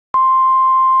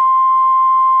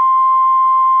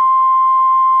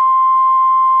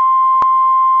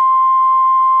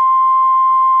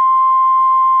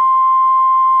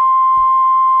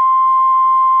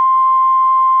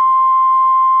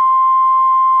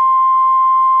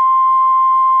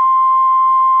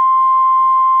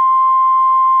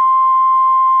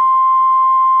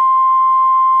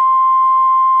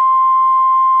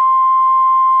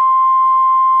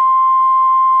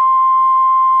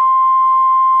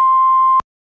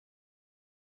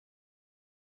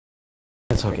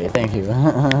That's okay. Thank you.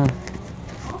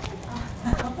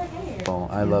 Oh,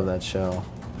 I love that show.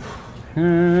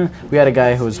 We had a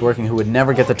guy who was working who would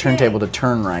never get the turntable to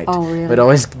turn right. Oh, really? But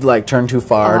always like turn too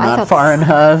far, not far The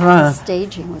enough.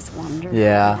 staging was wonderful.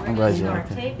 Yeah, I'm glad you Our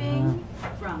liked it. taping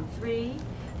from 3,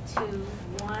 2,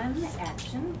 1,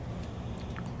 action.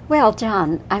 Well,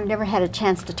 Jon, I've never had a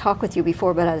chance to talk with you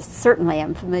before, but I certainly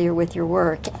am familiar with your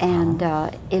work and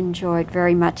enjoyed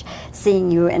very much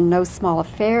seeing you in No Small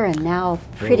Affair and now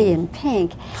Pretty in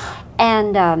Pink.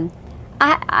 And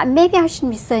maybe I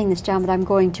shouldn't be saying this, Jon, but I'm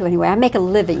going to anyway. I make a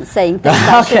living saying things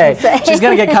I shouldn't say. She's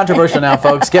going to get controversial now,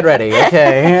 folks. Get ready,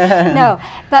 okay? No,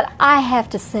 but I have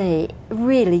to say,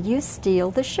 really, you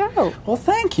steal the show. Well,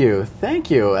 thank you.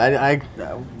 I'm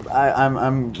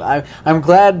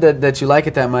glad that you like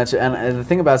it that much. And the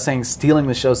thing about saying stealing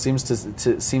the show seems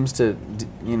to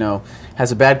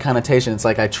has a bad connotation. It's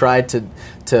like I tried to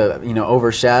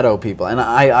overshadow people, and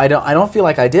I don't feel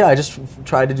like I did. I just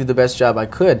tried to do the best job I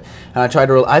could. And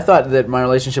I thought that my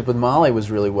relationship with Molly was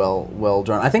really well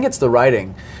drawn. I think it's the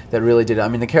writing that really did it. I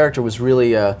mean, the character was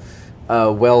really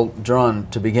well drawn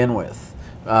to begin with.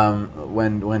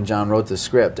 When Jon wrote the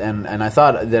script, and I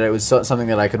thought that it was something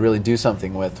that I could really do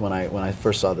something with when I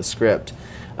first saw the script.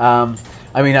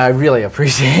 I mean, I really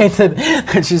appreciate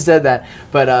that she said that,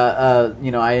 but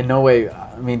I in no way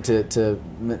mean to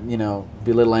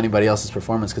belittle anybody else's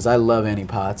performance, because I love Annie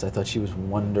Potts. I thought she was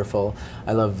wonderful.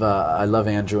 I love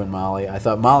Andrew and Molly. I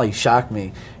thought Molly shocked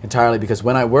me entirely, because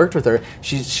when I worked with her,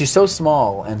 she's so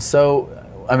small and so.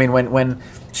 I mean, when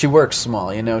she works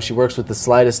small, she works with the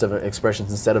slightest of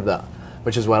expressions instead of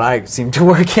which is what I seem to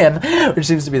work in, which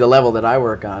seems to be the level that I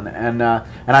work on. And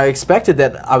I expected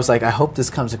that. I was like, I hope this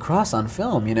comes across on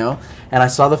film, And I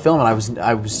saw the film, and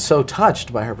I was so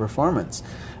touched by her performance.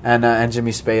 And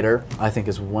Jimmy Spader, I think,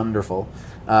 is wonderful.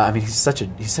 I mean, he's such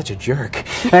a jerk.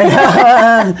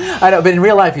 I know, but in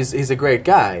real life, he's a great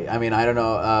guy. I mean, I don't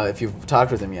know if you've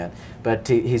talked with him yet, but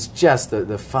he's just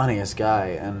the funniest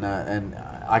guy, and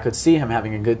I could see him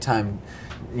having a good time,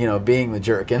 being the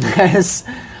jerk.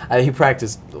 And he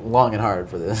practiced long and hard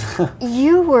for this.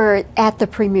 You were at the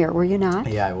premiere, were you not?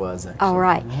 Yeah, I was, actually. All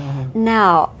right.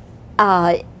 Now,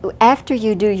 after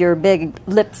you do your big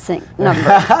lip sync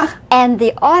number, and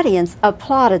the audience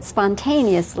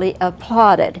spontaneously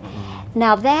applauded.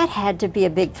 Now that had to be a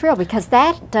big thrill, because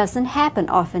that doesn't happen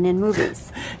often in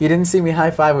movies. You didn't see me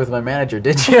high five with my manager,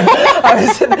 did you?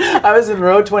 I was in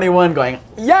row 21 going,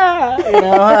 yeah!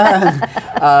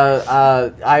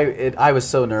 I was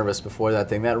so nervous before that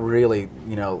thing. That really,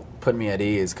 put me at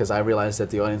ease, because I realized that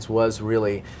the audience was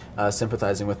really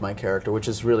sympathizing with my character, which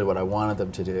is really what I wanted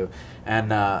them to do.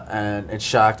 And it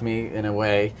shocked me in a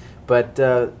way, but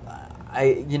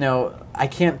I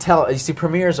can't tell. You see,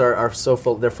 premieres are so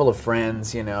full. They're full of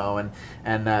friends,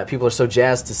 and people are so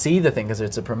jazzed to see the thing because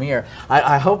it's a premiere.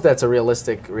 I hope that's a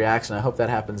realistic reaction. I hope that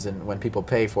happens when people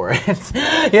pay for it,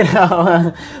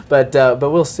 But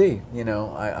we'll see.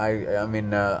 I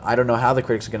mean, I don't know how the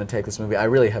critics are going to take this movie. I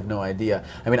really have no idea.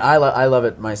 I mean, I love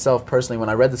it myself personally. When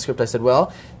I read the script, I said,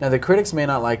 well, now the critics may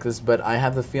not like this, but I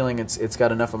have the feeling it's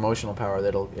got enough emotional power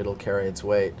that it'll carry its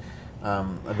weight.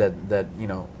 That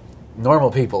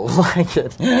normal people like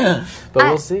it, but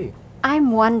we'll see.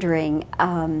 I'm wondering,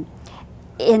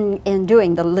 in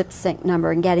doing the lip sync number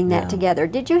and getting that together,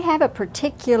 did you have a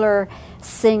particular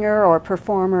singer or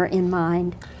performer in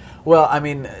mind? Well, I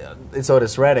mean, it's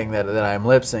Otis Redding that I'm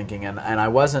lip syncing, and I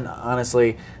wasn't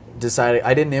honestly deciding.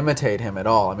 I didn't imitate him at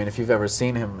all. I mean, if you've ever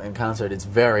seen him in concert, it's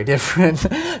very different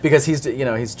because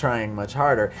he's trying much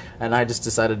harder, and I just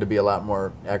decided to be a lot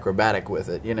more acrobatic with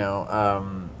it.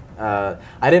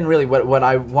 I didn't really. What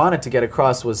I wanted to get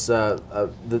across was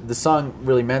the song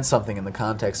really meant something in the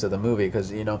context of the movie,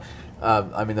 because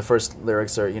I mean, the first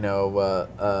lyrics are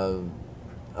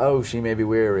oh, she may be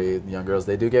weary, young girls,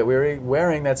 they do get weary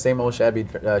wearing that same old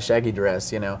shaggy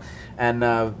dress, and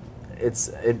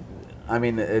I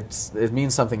mean, it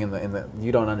means something in the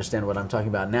you don't understand what I'm talking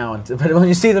about now, but when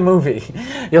you see the movie,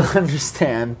 you'll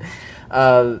understand,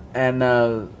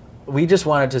 we just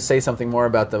wanted to say something more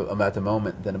about the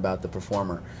moment than about the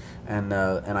performer, and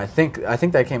I think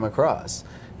that came across.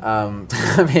 I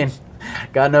mean,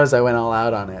 God knows I went all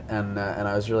out on it, and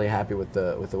I was really happy with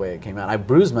the way it came out. I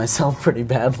bruised myself pretty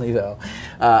badly though.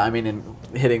 I mean, in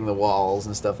hitting the walls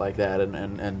and stuff like that,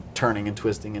 and turning and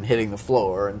twisting and hitting the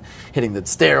floor and hitting the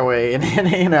stairway, and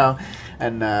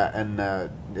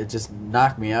it just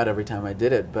knocked me out every time I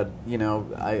did it. But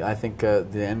I think the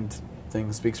end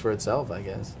thing speaks for itself, I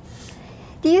guess.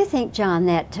 Do you think, Jon,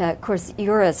 that, of course,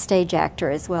 you're a stage actor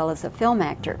as well as a film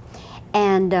actor,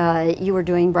 and you were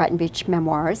doing Brighton Beach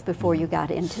Memoirs before you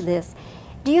got into this.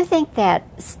 Do you think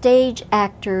that stage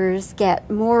actors get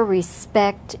more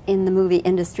respect in the movie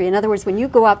industry? In other words, when you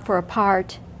go up for a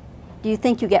part, do you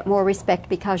think you get more respect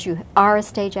because you are a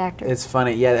stage actor? It's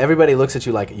funny, yeah. Everybody looks at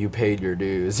you like you paid your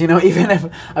dues. You know, even if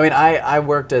I mean, I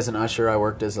worked as an usher, I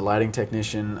worked as a lighting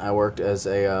technician, I worked as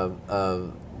a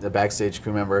backstage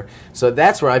crew member. So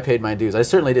that's where I paid my dues. I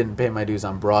certainly didn't pay my dues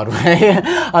on Broadway.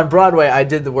 On Broadway, I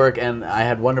did the work, and I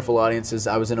had wonderful audiences.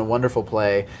 I was in a wonderful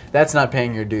play. That's not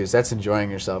paying your dues. That's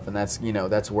enjoying yourself, and that's, you know,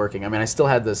 that's working. I mean, I still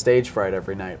had the stage fright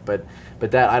every night, but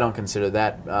that I don't consider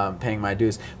that paying my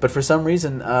dues. But for some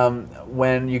reason,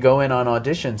 when you go in on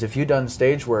auditions, if you've done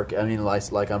stage work, I mean,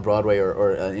 like on Broadway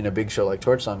or in a big show like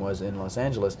Torch Song was in Los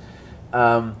Angeles,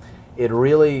 it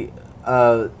really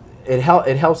it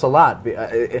helps a lot.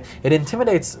 It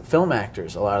intimidates film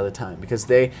actors a lot of the time because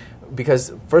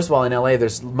first of all, in LA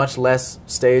there's much less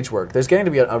stage work. There's getting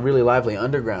to be a really lively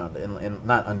underground,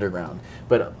 not underground,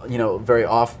 but you know, very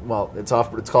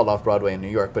it's called off Broadway in New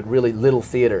York, but really little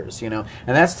theaters, you know,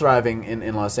 and that's thriving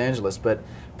in Los Angeles. But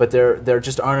there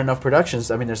just aren't enough productions.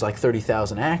 I mean, there's like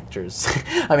 30,000 actors.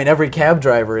 I mean, every cab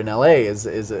driver in LA is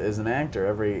an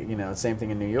actor. Same thing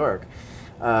in New York.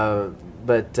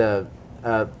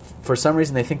 For some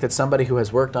reason, they think that somebody who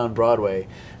has worked on Broadway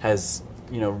must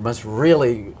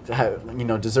really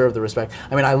deserve the respect.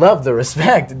 I mean, I love the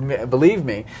respect, believe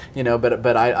me,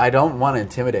 but I don't want to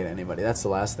intimidate anybody. That's the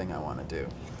last thing I want to do.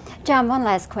 Jon, one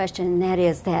last question, and that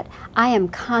is that I am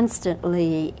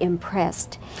constantly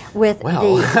impressed with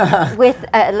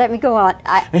let me go on.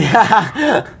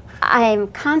 I am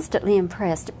constantly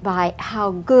impressed by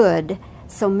how good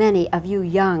so many of you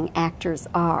young actors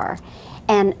are.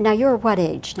 And now you're what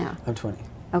age now? I'm 20.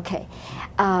 Okay.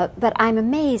 But I'm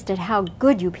amazed at how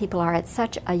good you people are at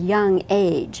such a young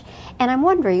age. And I'm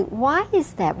wondering, why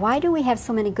is that? Why do we have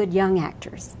so many good young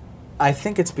actors? I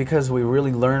think it's because we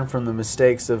really learn from the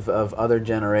mistakes of other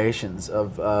generations,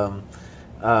 of other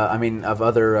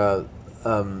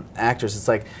actors. It's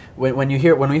like when we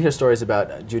hear stories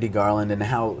about Judy Garland and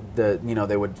how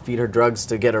they would feed her drugs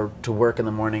to get her to work in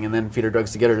the morning and then feed her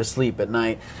drugs to get her to sleep at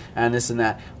night and this and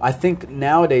that. I think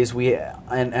nowadays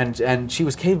and she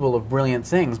was capable of brilliant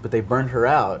things, but they burned her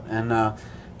out. And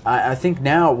I think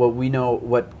now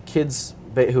what kids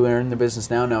who are in the business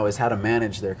now know is how to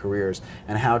manage their careers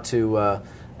and how to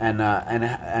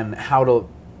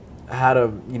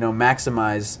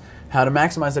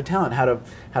maximize their talent, how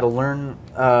to learn.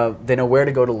 They know where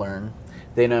to go to learn.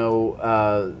 They know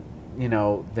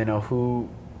who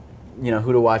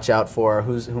to watch out for,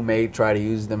 who may try to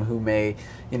use them, who may,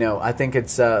 I think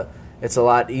it's a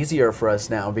lot easier for us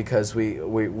now because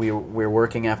we're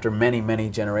working after many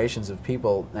generations of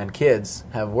people and kids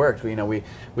have worked.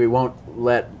 We won't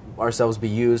let ourselves be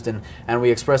used, and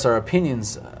we express our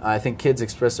opinions. I think kids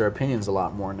express their opinions a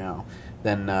lot more now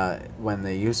than when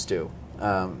they used to.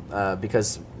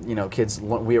 Because kids,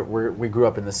 we grew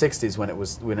up in the '60s when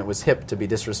it was hip to be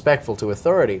disrespectful to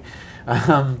authority,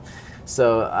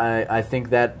 so I think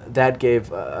that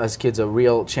gave us kids a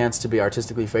real chance to be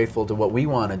artistically faithful to what we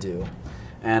want to do,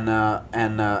 and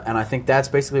I think that's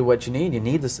basically what you need. You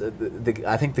need this.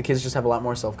 I think the kids just have a lot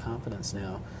more self-confidence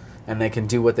now, and they can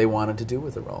do what they wanted to do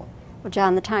with the role. Well,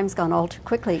 Jon, the time's gone all too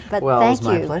quickly, but well, thank it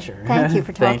was my pleasure. Thank you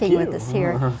for talking you. with us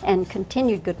here, and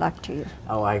continued good luck to you.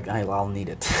 Oh, I'll need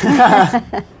it.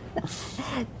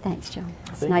 Thanks, Jon.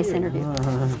 It's a Thank nice you. interview.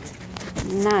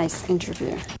 Nice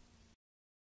interview.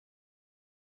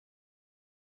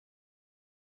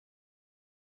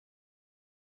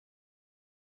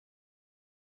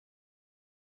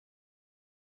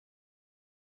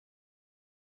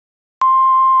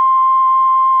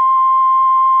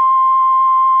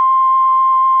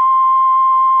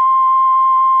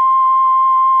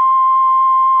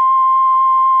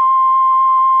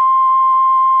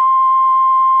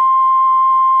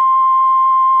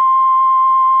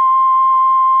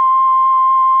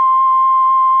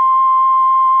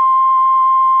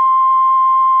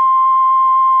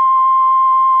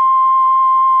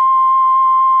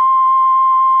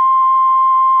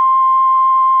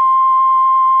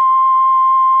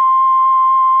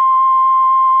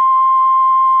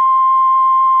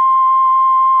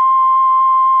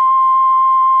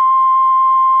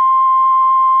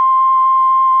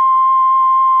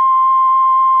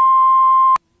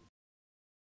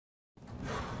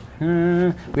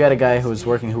 We had a guy who was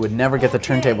working who would never get the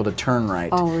turntable to turn right.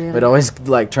 Oh, really? Would always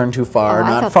turn too far, I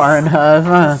not thought far the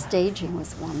enough. staging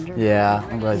was wonderful. Yeah,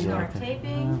 We're I'm going glad to you start liked it.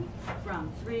 taping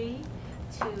from 3,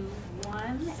 2,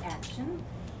 1, action.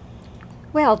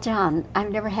 Well, Jon, I've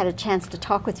never had a chance to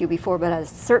talk with you before, but I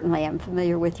certainly am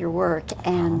familiar with your work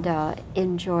and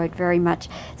enjoyed very much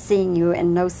seeing you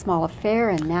in No Small Affair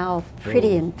and now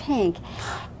Pretty in Pink.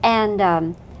 And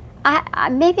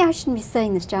maybe I shouldn't be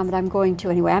saying this, Jon, but I'm going to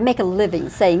anyway. I make a living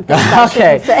saying things I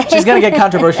shouldn't say. She's going to get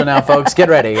controversial now, folks. Get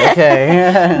ready.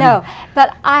 Okay. No,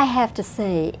 but I have to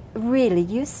say, really,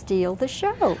 you steal the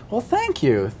show. Well, thank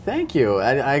you, thank you.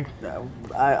 I'm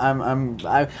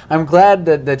glad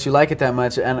that you like it that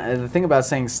much. And the thing about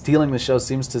saying stealing the show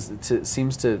seems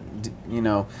to you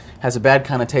know, has a bad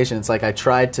connotation. It's like I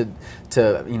tried to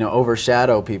you know,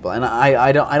 overshadow people, and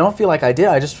I don't feel like I did.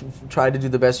 I just tried to do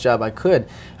the best job I could,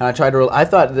 and I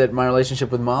thought that my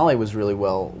relationship with Molly was really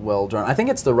well drawn. I think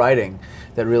it's the writing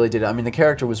that really did it. I mean, the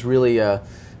character was really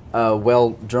well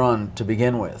drawn to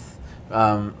begin with.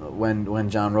 When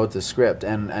Jon wrote the script,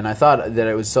 and I thought that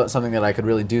it was something that I could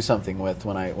really do something with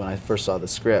when I first saw the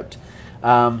script.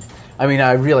 I mean,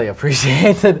 I really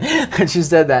appreciate that she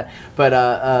said that, but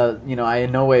you know, I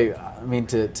in no way mean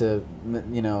to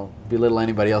you know, belittle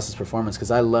anybody else's performance, because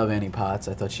I love Annie Potts.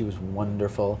 I thought she was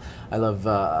wonderful. I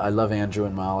love Andrew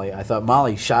and Molly. I thought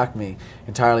Molly shocked me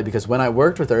entirely, because when I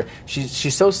worked with her,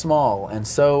 she's so small and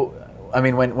so. I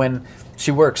mean, when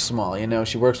she works small, you know,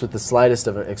 she works with the slightest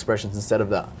of expressions instead of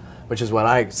the, which is what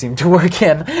I seem to work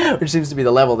in, which seems to be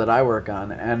the level that I work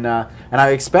on. And I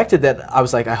expected that. I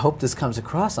was like, I hope this comes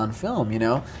across on film, you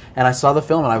know. And I saw the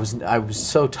film, and I was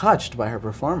so touched by her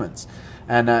performance.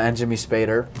 And Jimmy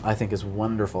Spader, I think, is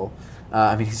wonderful.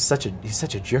 I mean, he's such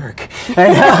a jerk.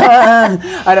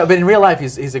 I know, but in real life,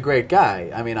 he's a great guy.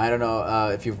 I mean, I don't know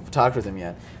if you've talked with him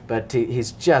yet, but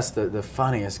he's just the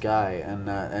funniest guy, and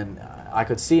I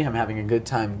could see him having a good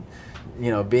time,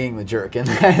 you know, being the jerk in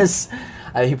this.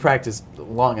 He practiced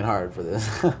long and hard for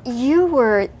this. You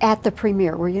were at the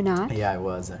premiere, were you not? Yeah, I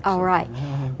was, actually. All right.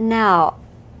 Now,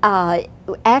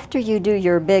 after you do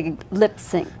your big lip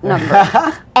sync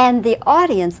number, and the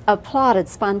audience applauded,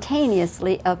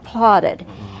 spontaneously applauded.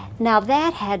 Now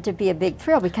that had to be a big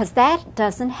thrill, because that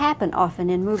doesn't happen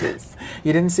often in movies.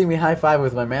 You didn't see me high-five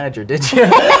with my manager, did you?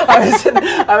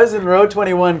 I was in row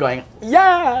 21 going,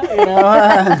 yeah! You know?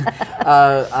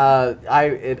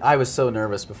 I was so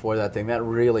nervous before that thing. That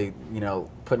really, you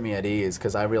know, put me at ease,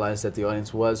 because I realized that the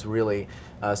audience was really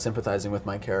sympathizing with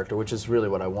my character, which is really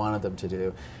what I wanted them to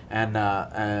do. And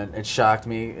it shocked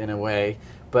me in a way,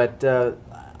 but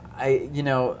you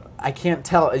know, I can't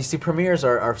tell. You see, premieres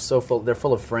are so full. They're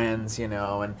full of friends, you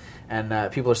know,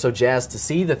 and people are so jazzed to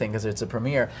see the thing because it's a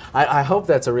premiere. I hope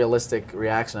that's a realistic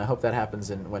reaction. I hope that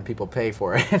happens when people pay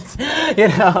for it, you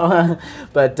know.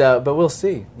 But we'll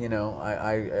see. You know,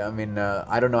 I mean,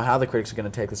 I don't know how the critics are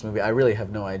going to take this movie. I really have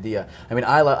no idea. I mean,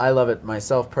 I love it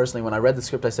myself personally. When I read the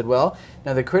script, I said, well,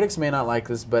 now the critics may not like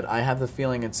this, but I have the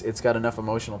feeling it's got enough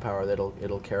emotional power that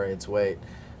it'll carry its weight.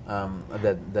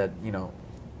 That you know,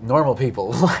 normal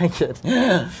people like it,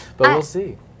 but we'll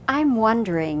see. I'm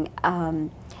wondering,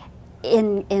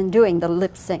 in doing the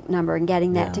lip sync number and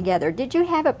getting that together, did you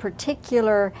have a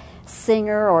particular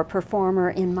singer or performer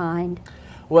in mind?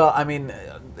 Well, I mean,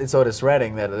 it's Otis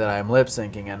Redding that I'm lip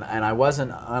syncing, and I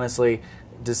wasn't honestly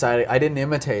decided. I didn't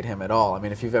imitate him at all. I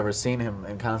mean, if you've ever seen him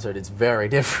in concert, it's very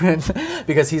different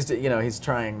because he's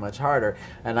trying much harder,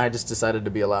 and I just decided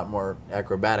to be a lot more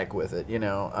acrobatic with it, you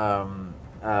know.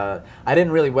 I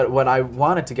didn't really. What I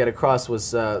wanted to get across was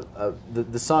the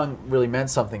song really meant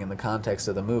something in the context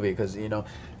of the movie, because you know,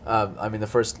 I mean, the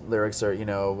first lyrics are, you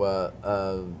know,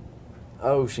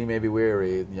 oh, she may be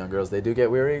weary, young girls, they do get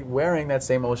weary wearing that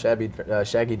same old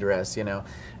shaggy dress, you know,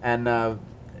 and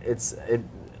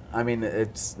I mean,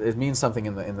 it means something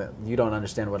in the. You don't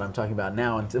understand what I'm talking about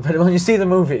now, but when you see the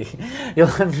movie, you'll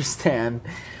understand,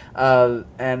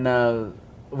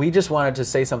 we just wanted to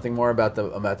say something more about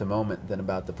the moment than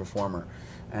about the performer,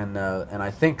 and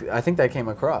I think that came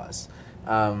across.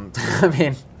 I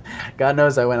mean, God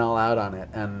knows I went all out on it,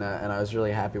 and I was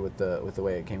really happy with the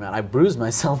way it came out. I bruised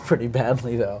myself pretty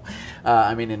badly though.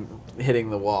 I mean, in hitting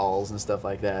the walls and stuff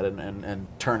like that, and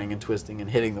turning and twisting and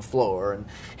hitting the floor and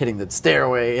hitting the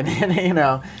stairway, and you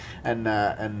know, and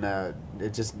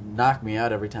it just knocked me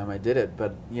out every time I did it.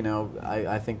 But you know,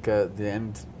 I think the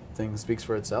end thing speaks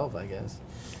for itself, I guess.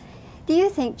 Do you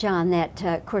think, Jon, that,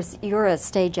 of course, you're a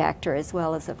stage actor as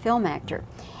well as a film actor,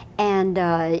 and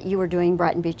you were doing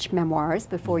Brighton Beach Memoirs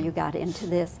before you got into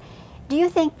this. Do you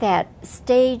think that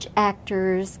stage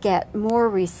actors get more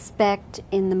respect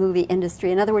in the movie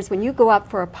industry? In other words, when you go up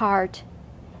for a part,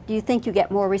 do you think you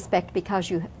get more respect because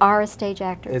you are a stage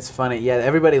actor? It's funny, yeah.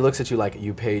 Everybody looks at you like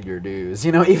you paid your dues.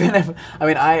 You know, even if I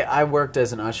mean, I worked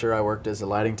as an usher, I worked as a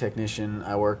lighting technician,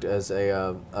 I worked as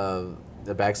a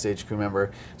a backstage crew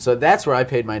member. So that's where I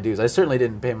paid my dues. I certainly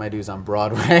didn't pay my dues on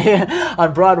Broadway.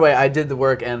 On Broadway, I did the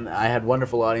work, and I had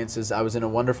wonderful audiences. I was in a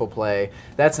wonderful play.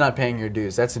 That's not paying your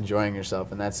dues. That's enjoying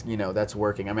yourself, and that's, that's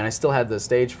working. I mean, I still had the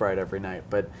stage fright every night,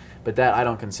 but that, I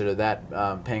don't consider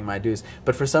that paying my dues.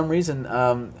 But for some reason,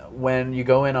 when you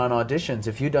go in on auditions,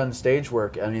 if you've done stage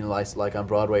work, I mean, like on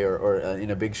Broadway or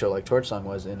in a big show like Torch Song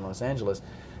was in Los Angeles,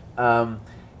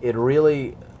 it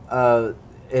really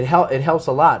it helps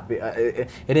a lot. It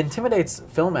intimidates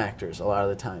film actors a lot of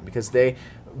the time because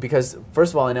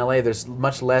first of all, in LA there's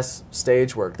much less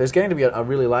stage work. There's getting to be a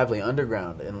really lively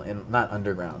underground, not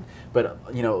underground, but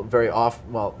very off.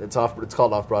 Well, it's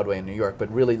called off Broadway in New York,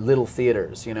 but really little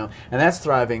theaters, and that's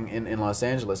thriving in Los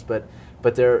Angeles. But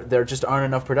there just aren't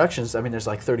enough productions. I mean, there's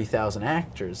like 30,000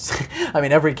 actors. I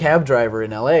mean, every cab driver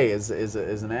in LA is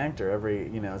an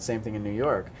actor. Same thing in New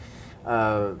York.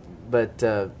 For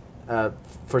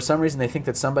some reason, they think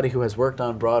that somebody who has worked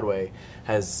on Broadway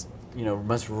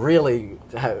must really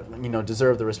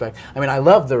deserve the respect. I mean, I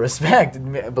love the respect,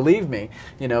 believe me,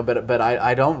 but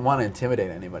I don't want to intimidate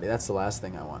anybody. That's the last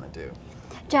thing I want to do.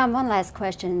 Jon, one last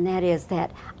question, and that is that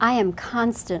I am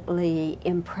constantly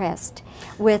impressed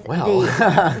with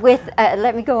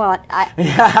let me go on.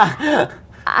 I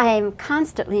am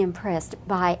constantly impressed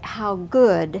by how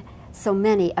good so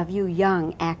many of you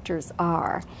young actors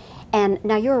are. And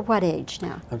now you're what age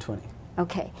now? I'm 20.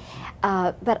 Okay.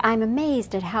 But I'm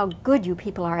amazed at how good you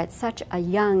people are at such a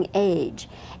young age.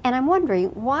 And I'm wondering,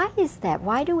 why is that?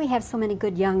 Why do we have so many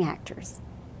good young actors?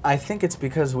 I think it's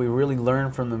because we really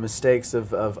learn from the mistakes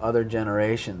of other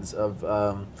generations, of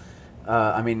other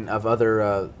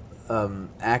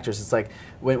actors. It's like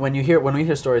when we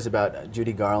hear stories about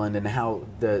Judy Garland and how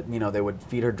they would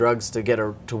feed her drugs to get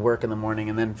her to work in the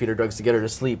morning and then feed her drugs to get her to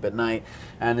sleep at night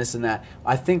and this and that.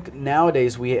 I think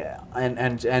nowadays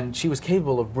and she was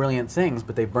capable of brilliant things,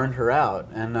 but they burned her out.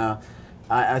 And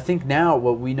I think now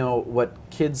what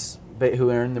kids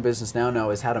who are in the business now know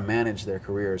is how to manage their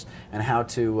careers and how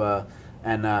to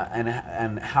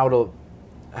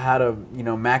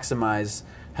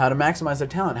maximize their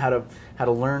talent, how to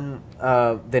learn.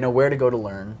 They know where to go to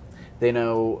learn. They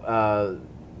know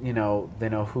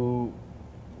who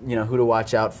to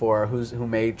watch out for, who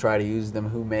may try to use them,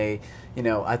 who may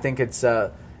I think it's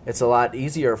a lot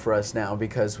easier for us now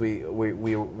because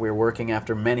we're working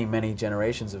after many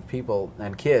generations of people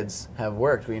and kids have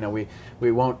worked. We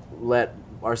won't let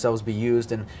ourselves be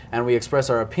used, and we express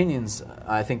our opinions.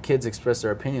 I think kids express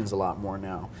their opinions a lot more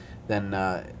now than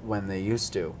when they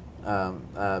used to.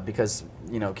 Because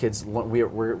kids,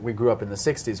 we grew up in the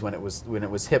 '60s when it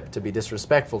was hip to be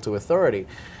disrespectful to authority,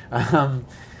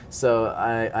 so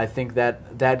I think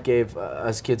that gave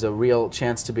us kids a real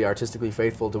chance to be artistically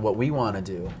faithful to what we want to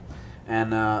do,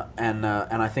 and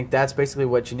I think that's basically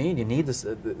what you need. You need this.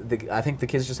 I think the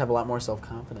kids just have a lot more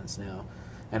self-confidence now,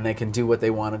 and they can do what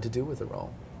they wanted to do with the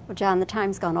role. Well, Jon, the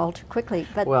time's gone all too quickly,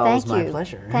 but well, thank you. Well, it was my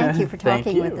pleasure. Thank you for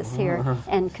talking you. with us here,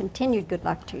 and continued good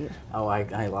luck to you. Oh,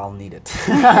 I'll need it.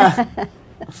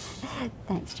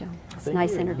 Thanks, Jon. It's a Thank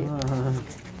nice you. interview.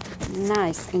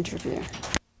 Nice interview.